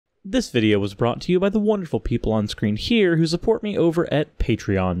This video was brought to you by the wonderful people on screen here who support me over at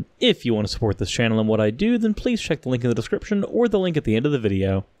Patreon. If you want to support this channel and what I do, then please check the link in the description or the link at the end of the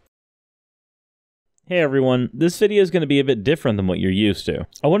video. Hey everyone, this video is going to be a bit different than what you're used to.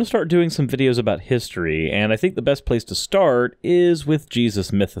 I want to start doing some videos about history, and I think the best place to start is with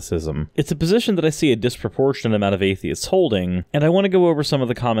Jesus mythicism. It's a position that I see a disproportionate amount of atheists holding, and I want to go over some of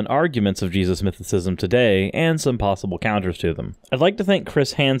the common arguments of Jesus mythicism today, and some possible counters to them. I'd like to thank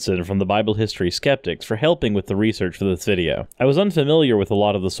Chris Hansen from the Bible History Skeptics for helping with the research for this video. I was unfamiliar with a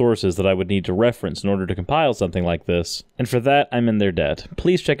lot of the sources that I would need to reference in order to compile something like this, and for that I'm in their debt.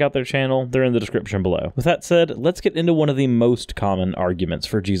 Please check out their channel, they're in the description below. With that said, let's get into one of the most common arguments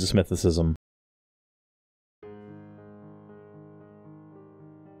for Jesus mythicism.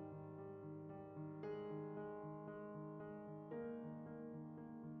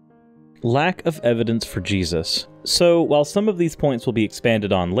 Lack of evidence for Jesus. So, while some of these points will be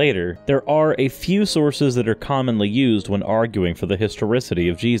expanded on later, there are a few sources that are commonly used when arguing for the historicity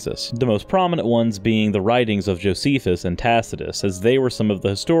of Jesus. The most prominent ones being the writings of Josephus and Tacitus, as they were some of the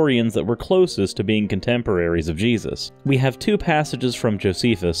historians that were closest to being contemporaries of Jesus. We have two passages from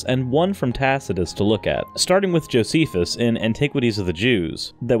Josephus and one from Tacitus to look at. Starting with Josephus in Antiquities of the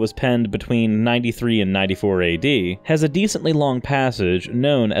Jews, that was penned between 93 and 94 AD, has a decently long passage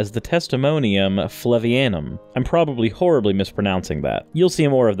known as the Testimonium Flavianum. I'm probably horribly mispronouncing that. You'll see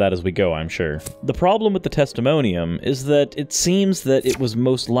more of that as we go, I'm sure. The problem with the Testimonium is that it seems that it was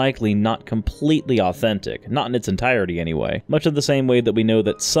most likely not completely authentic, not in its entirety anyway, much in the same way that we know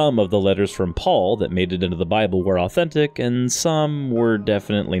that some of the letters from Paul that made it into the Bible were authentic, and some were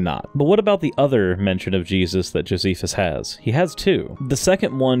definitely not. But what about the other mention of Jesus that Josephus has? He has two. The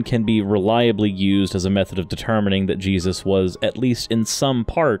second one can be reliably used as a method of determining that Jesus was, at least in some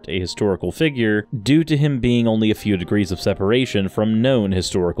part, a historical figure, due to him being only a few degrees of separation from known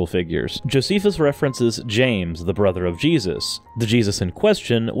historical figures. Josephus references James, the brother of Jesus. The Jesus in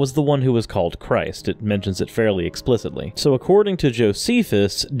question was the one who was called Christ. It mentions it fairly explicitly. So according to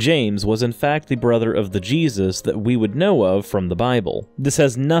Josephus, James was in fact the brother of the Jesus that we would know of from the Bible. This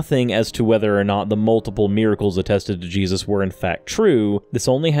has nothing as to whether or not the multiple miracles attested to Jesus were in fact true. This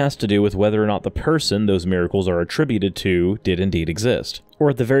only has to do with whether or not the person those miracles are attributed to did indeed exist, or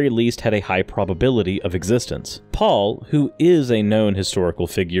at the very least had a high probability of existence. Paul, who is a known historical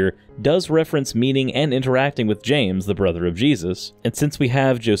figure, does reference meeting and interacting with James, the brother of Jesus, and since we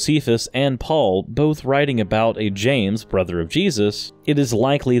have Josephus and Paul both writing about a James, brother of Jesus, it is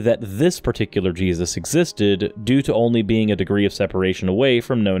likely that this particular Jesus existed due to only being a degree of separation away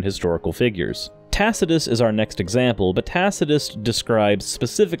from known historical figures. Tacitus is our next example, but Tacitus describes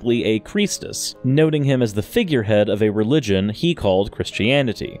specifically a Christus, noting him as the figurehead of a religion he called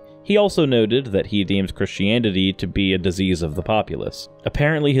Christianity. He also noted that he deemed Christianity to be a disease of the populace.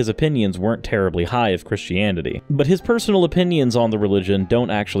 Apparently his opinions weren't terribly high of Christianity, but his personal opinions on the religion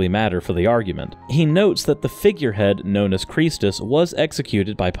don't actually matter for the argument. He notes that the figurehead known as Christus was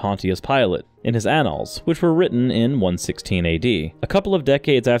executed by Pontius Pilate in his Annals, which were written in 116 AD. A couple of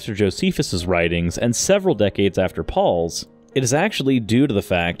decades after Josephus's writings and several decades after Paul's, it is actually due to the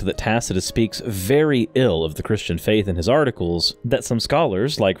fact that Tacitus speaks very ill of the Christian faith in his articles that some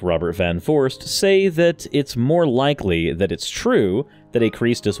scholars, like Robert Van Voorst, say that it's more likely that it's true that a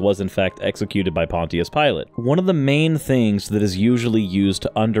Christus was in fact executed by Pontius Pilate. One of the main things that is usually used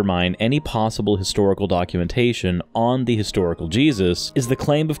to undermine any possible historical documentation on the historical Jesus is the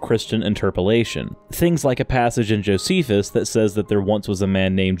claim of Christian interpolation. Things like a passage in Josephus that says that there once was a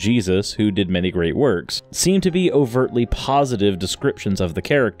man named Jesus who did many great works seem to be overtly positive descriptions of the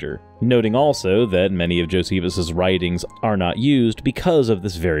character, noting also that many of Josephus's writings are not used because of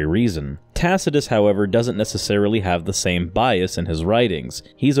this very reason. Tacitus, however, doesn't necessarily have the same bias in his writings.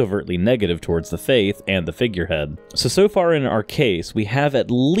 He's overtly negative towards the faith and the figurehead. So far in our case, we have at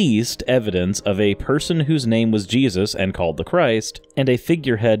least evidence of a person whose name was Jesus and called the Christ, and a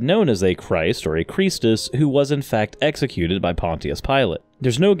figurehead known as a Christ or a Christus who was in fact executed by Pontius Pilate.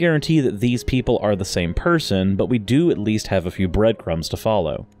 There's no guarantee that these people are the same person, but we do at least have a few breadcrumbs to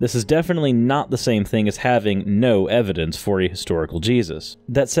follow. This is definitely not the same thing as having no evidence for a historical Jesus.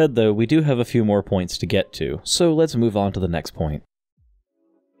 That said though, we do have a few more points to get to, so let's move on to the next point.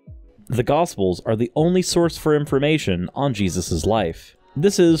 The Gospels are the only source for information on Jesus' life.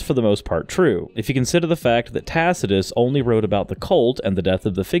 This is, for the most part, true, if you consider the fact that Tacitus only wrote about the cult and the death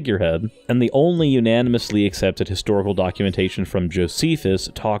of the figurehead, and the only unanimously accepted historical documentation from Josephus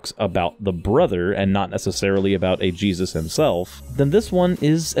talks about the brother and not necessarily about a Jesus himself, then this one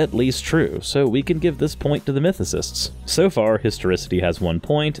is at least true, so we can give this point to the mythicists. So far, historicity has 1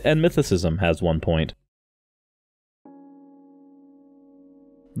 point, and mythicism has 1 point.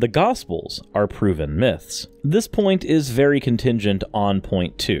 The Gospels are proven myths. This point is very contingent on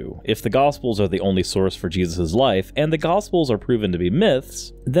point 2. If the Gospels are the only source for Jesus' life, and the Gospels are proven to be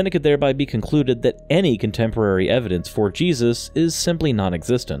myths, then it could thereby be concluded that any contemporary evidence for Jesus is simply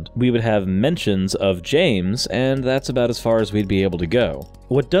non-existent. We would have mentions of James, and that's about as far as we'd be able to go.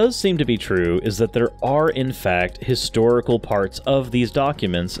 What does seem to be true is that there are in fact historical parts of these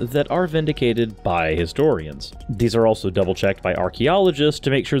documents that are vindicated by historians. These are also double-checked by archaeologists to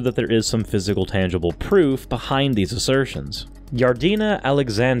make sure that there is some physical tangible proof behind these assertions. Yardena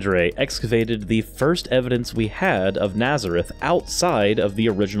Alexandre excavated the first evidence we had of Nazareth outside of the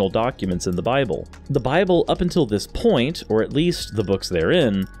original documents in the Bible. The Bible up until this point, or at least the books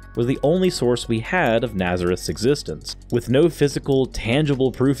therein, were the only source we had of Nazareth's existence. With no physical, tangible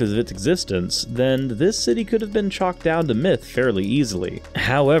proof of its existence, then this city could have been chalked down to myth fairly easily.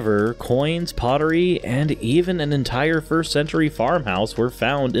 However, coins, pottery, and even an entire first-century farmhouse were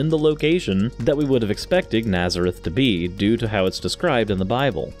found in the location that we would have expected Nazareth to be, due to how it's described in the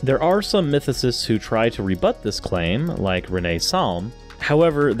Bible. There are some mythicists who try to rebut this claim, like René Salm.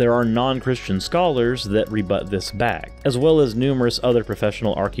 However, there are non-Christian scholars that rebut this back, as well as numerous other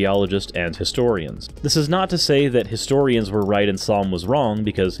professional archaeologists and historians. This is not to say that historians were right and Salm was wrong,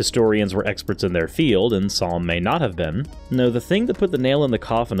 because historians were experts in their field and Salm may not have been. No, the thing that put the nail in the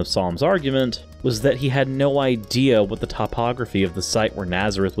coffin of Salm's argument was that he had no idea what the topography of the site where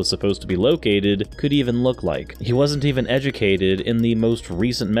Nazareth was supposed to be located could even look like. He wasn't even educated in the most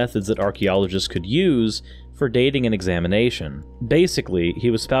recent methods that archaeologists could use for dating and examination. Basically, he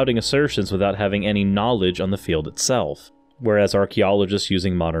was spouting assertions without having any knowledge on the field itself, whereas archaeologists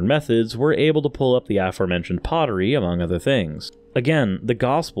using modern methods were able to pull up the aforementioned pottery, among other things. Again, the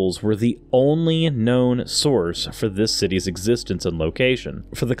Gospels were the only known source for this city's existence and location.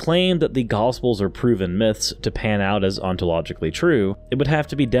 For the claim that the Gospels are proven myths to pan out as ontologically true, it would have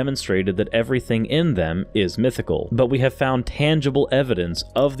to be demonstrated that everything in them is mythical. But we have found tangible evidence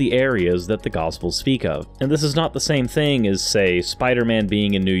of the areas that the Gospels speak of. And this is not the same thing as, say, Spider-Man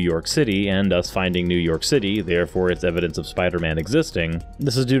being in New York City and us finding New York City, therefore it's evidence of Spider-Man existing.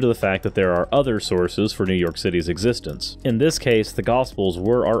 This is due to the fact that there are other sources for New York City's existence. In this case, the Gospels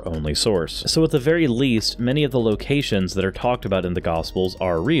were our only source. So at the very least, many of the locations that are talked about in the Gospels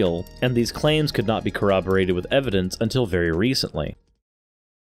are real, and these claims could not be corroborated with evidence until very recently.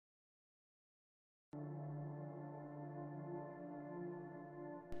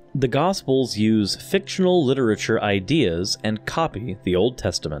 The Gospels use fictional literature ideas and copy the Old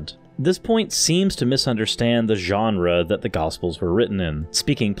Testament. This point seems to misunderstand the genre that the Gospels were written in.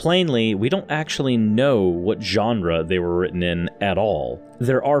 Speaking plainly, we don't actually know what genre they were written in at all.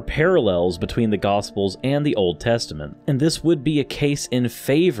 There are parallels between the Gospels and the Old Testament, and this would be a case in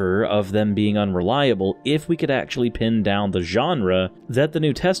favor of them being unreliable if we could actually pin down the genre that the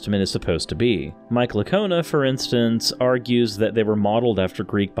New Testament is supposed to be. Mike Licona, for instance, argues that they were modeled after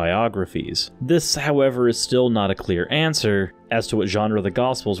Greek biographies. This, however, is still not a clear answer as to what genre the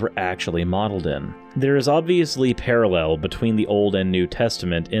Gospels were actually modeled in. There is obviously parallel between the Old and New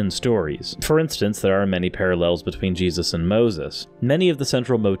Testament in stories. For instance, there are many parallels between Jesus and Moses. Many of the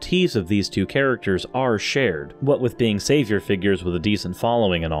central motifs of these two characters are shared, what with being savior figures with a decent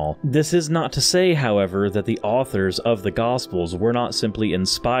following and all. This is not to say, however, that the authors of the Gospels were not simply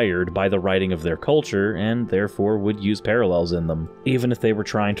inspired by the writing of their culture and therefore would use parallels in them. Even if they were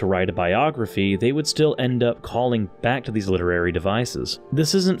trying to write a biography, they would still end up calling back to these literary devices.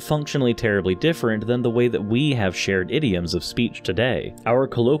 This isn't functionally terribly different than the way that we have shared idioms of speech today. Our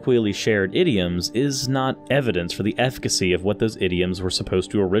colloquially shared idioms is not evidence for the efficacy of what those idioms were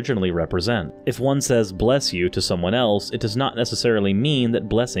supposed to originally represent. If one says bless you to someone else, it does not necessarily mean that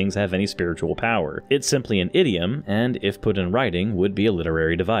blessings have any spiritual power. It's simply an idiom, and if put in writing, would be a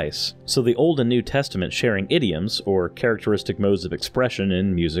literary device. So the Old and New Testament sharing idioms, or characteristic modes of expression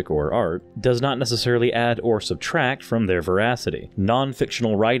in music or art, does not necessarily add or subtract from their veracity.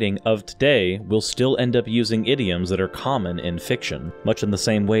 Non-fictional writing of today will still end up using idioms that are common in fiction, much in the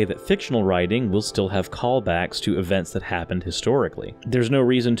same way that fictional writing will still have callbacks to events that happened historically. There's no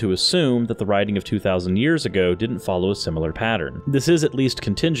reason to assume that the writing of 2,000 years ago didn't follow a similar pattern. This is at least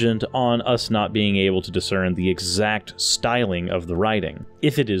contingent on us not being able to discern the exact styling of the writing.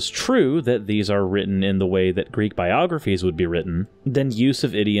 If it is true that these are written in the way that Greek biographies would be written, then use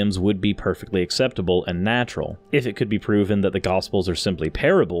of idioms would be perfectly acceptable and natural. If it could be proven that the Gospels are simply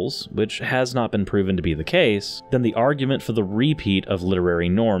parables, which has not been proven to be the case, then the argument for the repeat of literary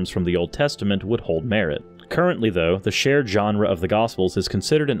norms from the Old Testament would hold merit. Currently, though, the shared genre of the Gospels is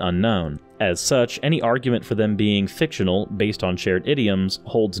considered an unknown. As such, any argument for them being fictional based on shared idioms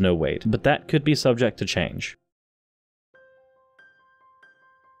holds no weight, but that could be subject to change.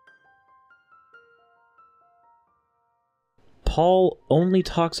 Paul only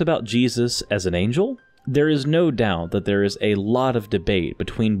talks about Jesus as an angel? There is no doubt that there is a lot of debate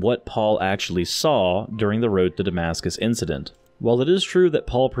between what Paul actually saw during the Road to Damascus incident. While it is true that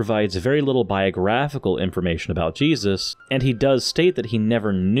Paul provides very little biographical information about Jesus, and he does state that he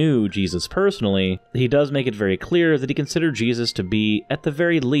never knew Jesus personally, he does make it very clear that he considered Jesus to be, at the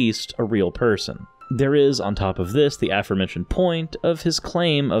very least, a real person. There is, on top of this, the aforementioned point of his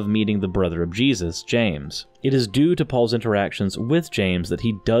claim of meeting the brother of Jesus, James. It is due to Paul's interactions with James that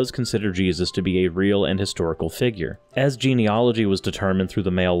he does consider Jesus to be a real and historical figure. As genealogy was determined through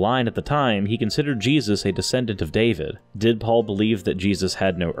the male line at the time, he considered Jesus a descendant of David. Did Paul believe that Jesus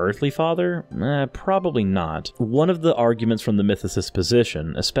had no earthly father? Probably not. One of the arguments from the mythicist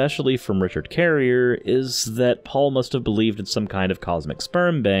position, especially from Richard Carrier, is that Paul must have believed in some kind of cosmic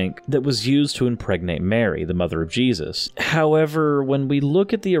sperm bank that was used to impregnate Mary, the mother of Jesus. However, when we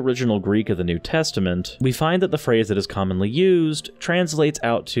look at the original Greek of the New Testament, we find that the phrase that is commonly used translates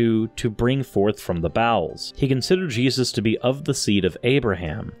out to bring forth from the bowels. He considered Jesus to be of the seed of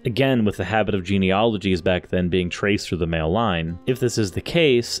Abraham, again with the habit of genealogies back then being traced through the male line. If this is the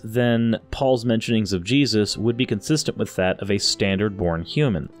case, then Paul's mentionings of Jesus would be consistent with that of a standard-born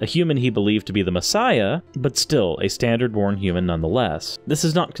human. A human he believed to be the Messiah, but still a standard-born human nonetheless. This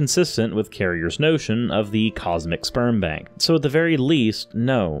is not consistent with Carrier's notion of the cosmic sperm bank. So at the very least,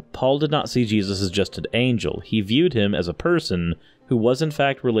 no, Paul did not see Jesus as just an angel. He viewed him as a person who was in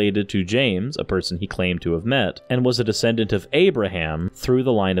fact related to James, a person he claimed to have met, and was a descendant of Abraham through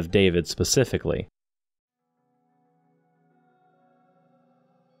the line of David specifically.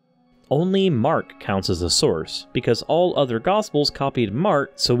 Only Mark counts as a source, because all other Gospels copied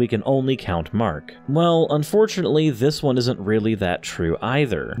Mark, so we can only count Mark. Well, unfortunately, this one isn't really that true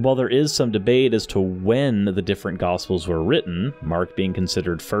either. While there is some debate as to when the different Gospels were written, Mark being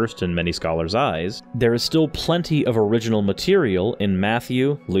considered first in many scholars' eyes, there is still plenty of original material in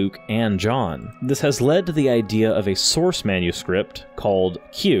Matthew, Luke, and John. This has led to the idea of a source manuscript called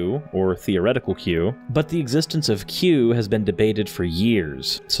Q, or theoretical Q, but the existence of Q has been debated for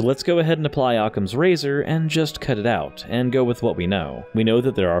years. So let's go ahead and apply Occam's razor and just cut it out, and go with what we know. We know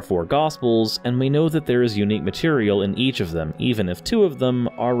that there are 4 Gospels, and we know that there is unique material in each of them, even if 2 of them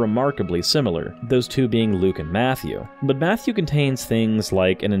are remarkably similar, those 2 being Luke and Matthew. But Matthew contains things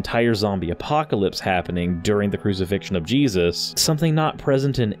like an entire zombie apocalypse happening during the crucifixion of Jesus, something not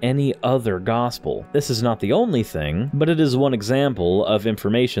present in any other Gospel. This is not the only thing, but it is one example of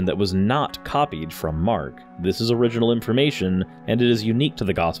information that was not copied from Mark. This is original information, and it is unique to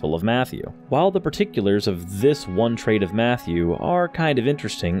the Gospel of Matthew. While the particulars of this one trait of Matthew are kind of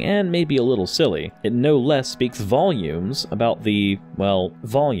interesting and maybe a little silly, it no less speaks volumes about the, well,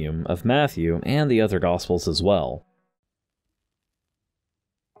 volume of Matthew and the other Gospels as well.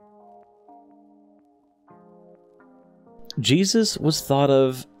 Jesus was thought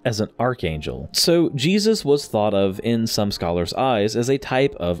of as an archangel. So Jesus was thought of in some scholars' eyes as a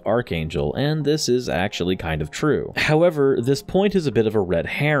type of archangel, and this is actually kind of true. However, this point is a bit of a red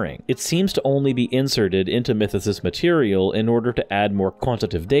herring. It seems to only be inserted into mythicist material in order to add more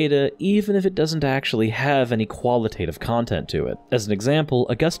quantitative data, even if it doesn't actually have any qualitative content to it. As an example,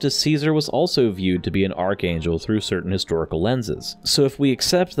 Augustus Caesar was also viewed to be an archangel through certain historical lenses. So if we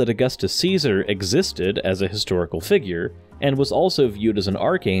accept that Augustus Caesar existed as a historical figure, and was also viewed as an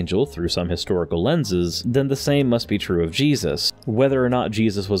archangel through some historical lenses, then the same must be true of Jesus. Whether or not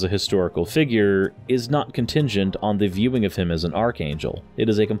Jesus was a historical figure is not contingent on the viewing of him as an archangel. It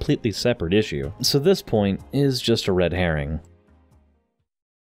is a completely separate issue. So this point is just a red herring.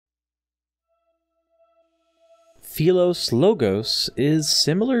 Philos Logos is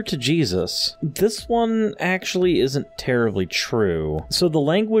similar to Jesus. This one actually isn't terribly true. So the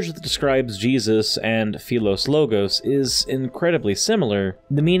language that describes Jesus and Philos Logos is incredibly similar.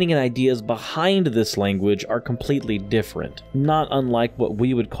 The meaning and ideas behind this language are completely different, not unlike what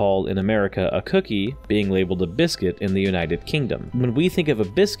we would call in America a cookie being labeled a biscuit in the United Kingdom. When we think of a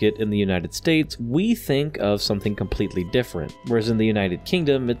biscuit in the United States, we think of something completely different, whereas in the United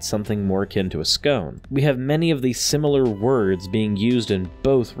Kingdom, it's something more akin to a scone. We have many of these similar words being used in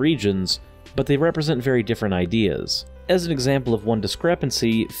both regions, but they represent very different ideas. As an example of one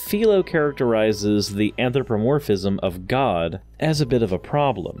discrepancy, Philo characterizes the anthropomorphism of God as a bit of a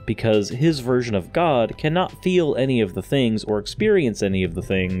problem, because his version of God cannot feel any of the things or experience any of the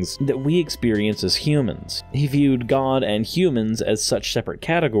things that we experience as humans. He viewed God and humans as such separate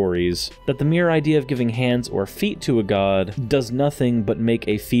categories that the mere idea of giving hands or feet to a god does nothing but make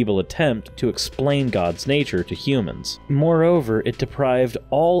a feeble attempt to explain God's nature to humans. Moreover, it deprived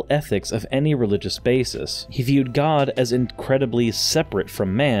all ethics of any religious basis. He viewed God as incredibly separate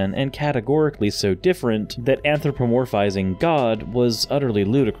from man and categorically so different that anthropomorphizing God was utterly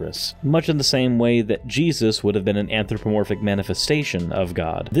ludicrous, much in the same way that Jesus would have been an anthropomorphic manifestation of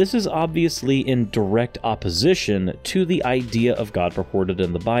God. This is obviously in direct opposition to the idea of God purported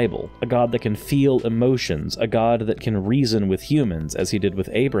in the Bible, a God that can feel emotions, a God that can reason with humans as he did with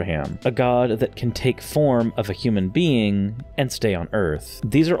Abraham, a God that can take form of a human being and stay on earth.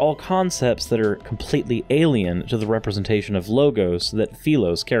 These are all concepts that are completely alien to the representation of logos that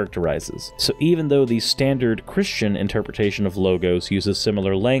Philos characterizes. So even though the standard Christian interpretation of logos uses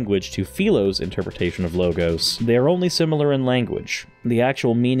similar language to Philos' interpretation of logos, they are only similar in language. The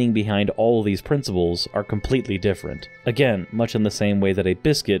actual meaning behind all of these principles are completely different. Again, much in the same way that a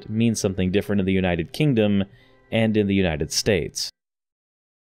biscuit means something different in the United Kingdom and in the United States.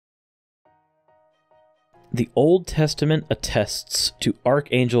 The Old Testament attests to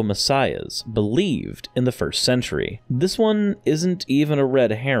archangel messiahs believed in the 1st century. This one isn't even a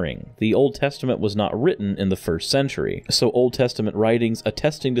red herring. The Old Testament was not written in the 1st century, so Old Testament writings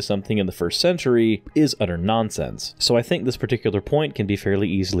attesting to something in the 1st century is utter nonsense. So I think this particular point can be fairly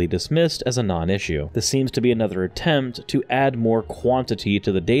easily dismissed as a non-issue. This seems to be another attempt to add more quantity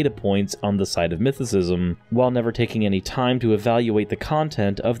to the data points on the side of mythicism, while never taking any time to evaluate the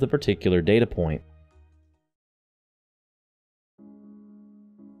content of the particular data point.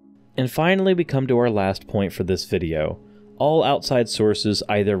 And finally, we come to our last point for this video. All outside sources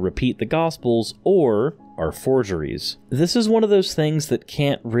either repeat the Gospels or are forgeries. This is one of those things that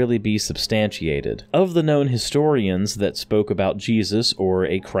can't really be substantiated. Of the known historians that spoke about Jesus or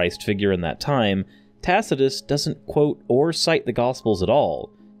a Christ figure in that time, Tacitus doesn't quote or cite the Gospels at all,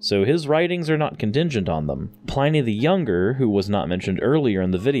 so his writings are not contingent on them. Pliny the Younger, who was not mentioned earlier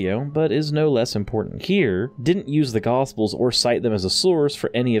in the video, but is no less important here, didn't use the Gospels or cite them as a source for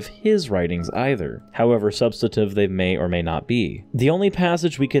any of his writings either, however substantive they may or may not be. The only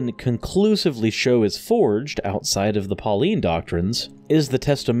passage we can conclusively show is forged, outside of the Pauline doctrines, is the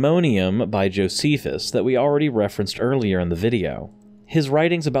Testimonium by Josephus that we already referenced earlier in the video. His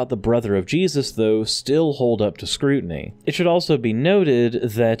writings about the brother of Jesus, though, still hold up to scrutiny. It should also be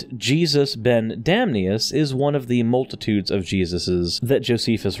noted that Jesus ben Damnius is one of the multitudes of Jesuses that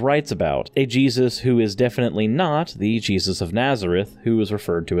Josephus writes about, a Jesus who is definitely not the Jesus of Nazareth, who is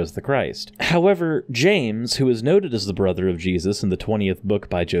referred to as the Christ. However, James, who is noted as the brother of Jesus in the 20th book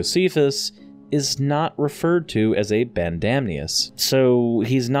by Josephus, is not referred to as a Ben Damnius, so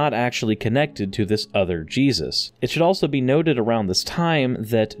he's not actually connected to this other Jesus. It should also be noted around this time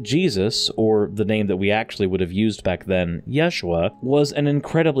that Jesus, or the name that we actually would have used back then, Yeshua, was an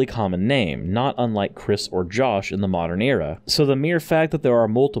incredibly common name, not unlike Chris or Josh in the modern era. So the mere fact that there are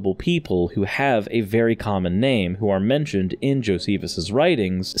multiple people who have a very common name who are mentioned in Josephus's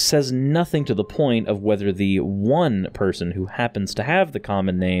writings says nothing to the point of whether the one person who happens to have the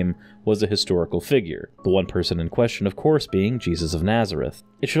common name was a historical figure, the one person in question, of course, being Jesus of Nazareth.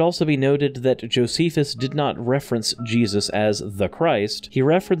 It should also be noted that Josephus did not reference Jesus as the Christ. He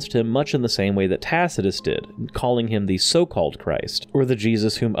referenced him much in the same way that Tacitus did, calling him the so-called Christ, or the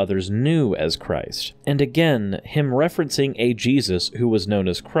Jesus whom others knew as Christ. And again, him referencing a Jesus who was known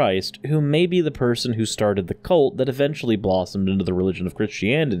as Christ, who may be the person who started the cult that eventually blossomed into the religion of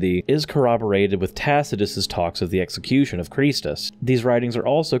Christianity, is corroborated with Tacitus's talks of the execution of Christus. These writings are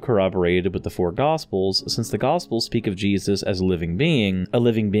also corroborated with the 4 Gospels, since the Gospels speak of Jesus as a living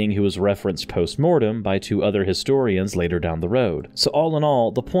being who was referenced post-mortem by 2 other historians later down the road. So all in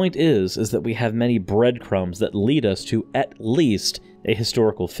all, the point is that we have many breadcrumbs that lead us to at least a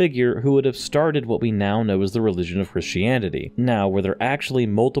historical figure who would have started what we now know as the religion of Christianity. Now, were there actually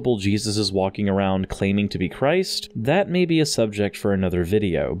multiple Jesuses walking around claiming to be Christ? That may be a subject for another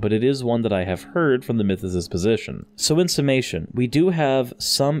video, but it is one that I have heard from the mythicist position. So in summation, we do have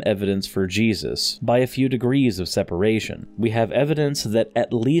some evidence for Jesus, by a few degrees of separation. We have evidence that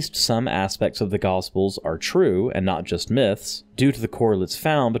at least some aspects of the Gospels are true, and not just myths, due to the correlates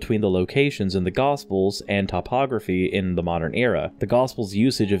found between the locations in the Gospels and topography in the modern era. The Gospel's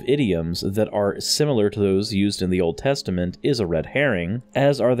usage of idioms that are similar to those used in the Old Testament is a red herring,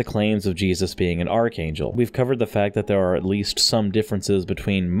 as are the claims of Jesus being an archangel. We've covered the fact that there are at least some differences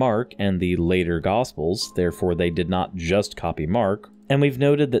between Mark and the later Gospels, therefore they did not just copy Mark. And we've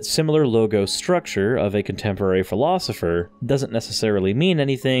noted that similar logo structure of a contemporary philosopher doesn't necessarily mean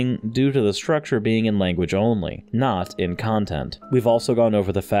anything due to the structure being in language only, not in content. We've also gone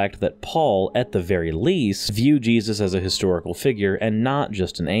over the fact that Paul, at the very least, viewed Jesus as a historical figure and not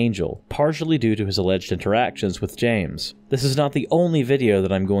just an angel, partially due to his alleged interactions with James. This is not the only video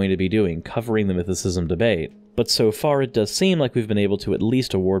that I'm going to be doing covering the mythicism debate, but so far it does seem like we've been able to at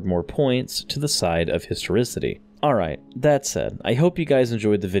least award more points to the side of historicity. Alright, that said, I hope you guys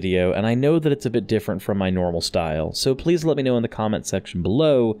enjoyed the video, and I know that it's a bit different from my normal style, so please let me know in the comment section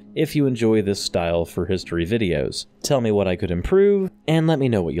below if you enjoy this style for history videos. Tell me what I could improve, and let me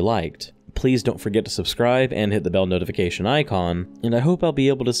know what you liked. Please don't forget to subscribe and hit the bell notification icon, and I hope I'll be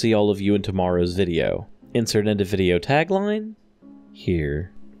able to see all of you in tomorrow's video. Insert end of video tagline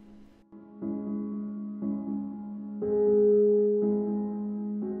here.